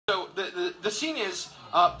the scene is,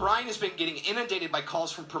 Brian has been getting inundated by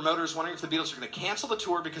calls from promoters wondering if the Beatles are going to cancel the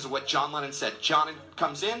tour because of what John Lennon said. John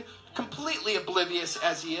comes in, completely oblivious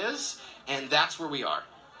as he is, and that's where we are.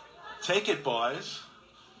 Take it, boys.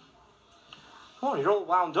 Oh, you're all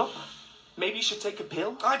wound up. Maybe you should take a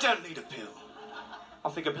pill? I don't need a pill. I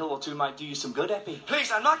think a pill or two might do you some good, Epi.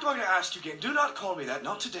 Please, I'm not going to ask you again. Do not call me that.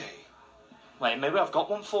 Not today. Wait, maybe I've got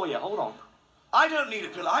one for you. Hold on. I don't need a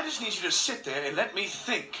pill. I just need you to sit there and let me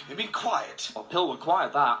think and be quiet. A pill would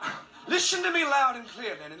quiet that. Listen to me loud and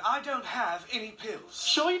clear, then, and I don't have any pills.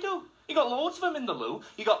 Sure you do. You got loads of them in the loo.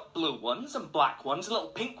 You got blue ones and black ones, and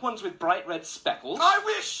little pink ones with bright red speckles. I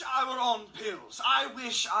wish I were on pills. I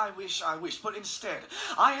wish. But instead,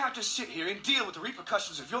 I have to sit here and deal with the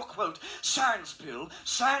repercussions of your, quote, sans pill,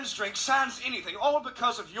 sans drink, sans anything, all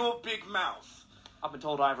because of your big mouth. I've been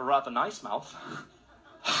told I have a rather nice mouth.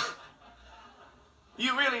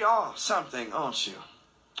 You really are something, aren't you?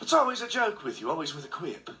 It's always a joke with you, always with a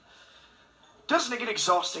quip. Doesn't it get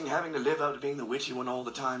exhausting having to live up to being the witty one all the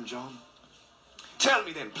time, John? Tell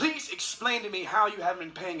me then, please explain to me how you haven't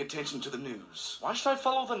been paying attention to the news. Why should I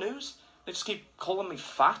follow the news? They just keep calling me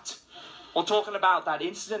fat. Or talking about that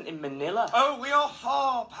incident in Manila. Oh, we are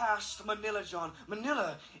far past Manila, John.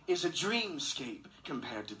 Manila is a dreamscape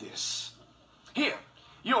compared to this. Here,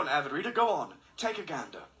 you're an avid reader. Go on, take a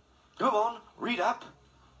gander. Go on, read up.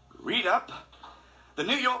 Read up. The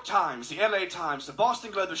New York Times, the LA Times, the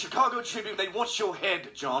Boston Globe, the Chicago Tribune, they want your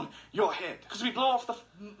head, John. Your head. Because we blew off the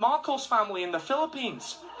Marcos family in the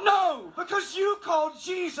Philippines. No, because you called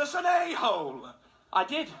Jesus an a-hole. I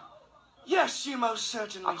did. Yes, you most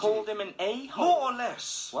certainly I called him an a-hole. More or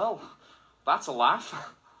less. Well, that's a laugh.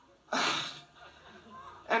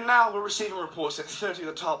 And now we're receiving reports that 30 of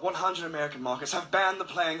the top 100 American markets have banned the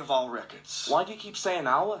playing of all records. Why do you keep saying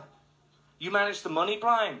our? You manage the money,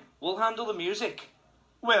 Brian. We'll handle the music.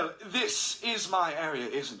 Well, this is my area,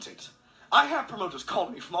 isn't it? I have promoters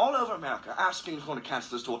calling me from all over America asking if we want to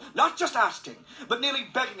cancel this tour. Not just asking, but nearly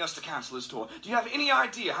begging us to cancel this tour. Do you have any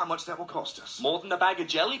idea how much that will cost us? More than a bag of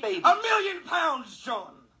jelly babies. £1 million,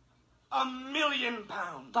 John! £1 million.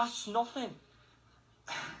 That's nothing.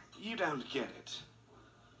 You don't get it.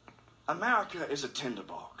 America is a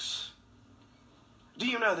tinderbox. Do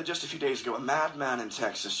you know that just a few days ago, a madman in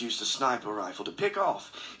Texas used a sniper rifle to pick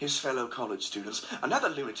off his fellow college students? Another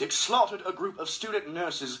lunatic slaughtered a group of student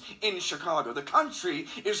nurses in Chicago. The country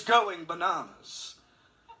is going bananas.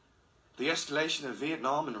 The escalation of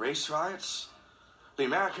Vietnam and race riots? The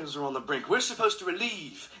Americans are on the brink. We're supposed to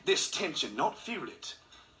relieve this tension, not fuel it.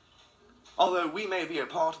 Although we may be a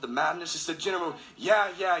part of the madness, it's the general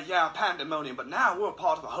yeah pandemonium, but now we're a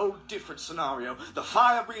part of a whole different scenario. The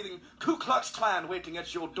fire-breathing Ku Klux Klan waiting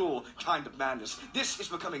at your door kind of madness. This is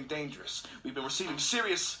becoming dangerous. We've been receiving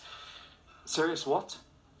serious... Serious what?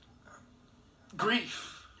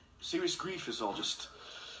 Grief. Serious grief is all just...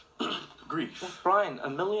 grief. Well, Brian,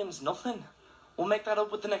 $1 million's nothing. We'll make that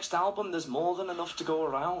up with the next album. There's more than enough to go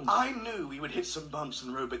around. I knew we would hit some bumps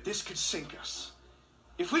in the road, but this could sink us.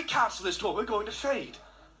 If we cancel this tour, we're going to fade.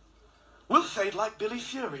 We'll fade like Billy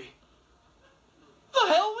Fury. The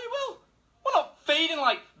hell we will? We're not fading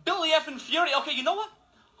like Billy effing Fury. Okay, you know what?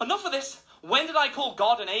 Enough of this. When did I call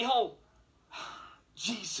God an a-hole?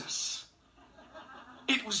 Jesus.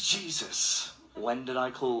 It was Jesus. When did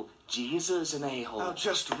I call Jesus an a-hole? Now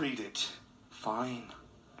just read it. Fine.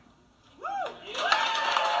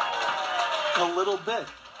 A little bit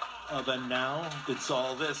of a now it's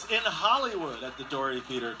all this in Hollywood at the Dory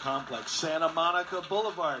Theater Complex, Santa Monica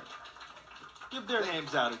Boulevard. Give their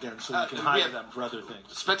names out again so we can hire them for other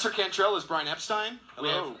things. Spencer Cantrell is Brian Epstein. Hello.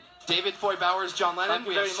 We have David Foy Bauer as John Lennon.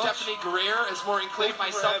 We have Stephanie Greer as Maureen Cleave.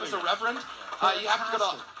 Myself as a Reverend. You have to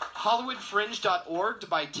go to HollywoodFringe.org to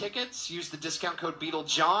buy tickets. Use the discount code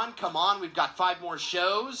BeatleJohn. Come on, we've got 5 more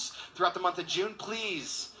shows throughout the month of June.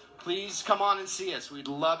 Please come on and see us. We'd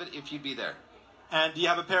love it if you'd be there. And do you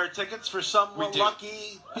have a pair of tickets for some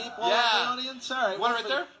lucky people in the audience? All right. One right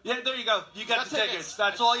there? Yeah, there you go. You got the tickets.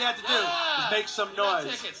 That's all you had to do. Is make some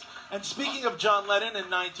noise. And speaking of John Lennon in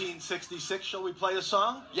 1966, shall we play a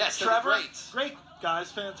song? Yes, Trevor? that'd be great. Great,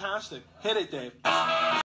 guys. Fantastic. Hit it, Dave.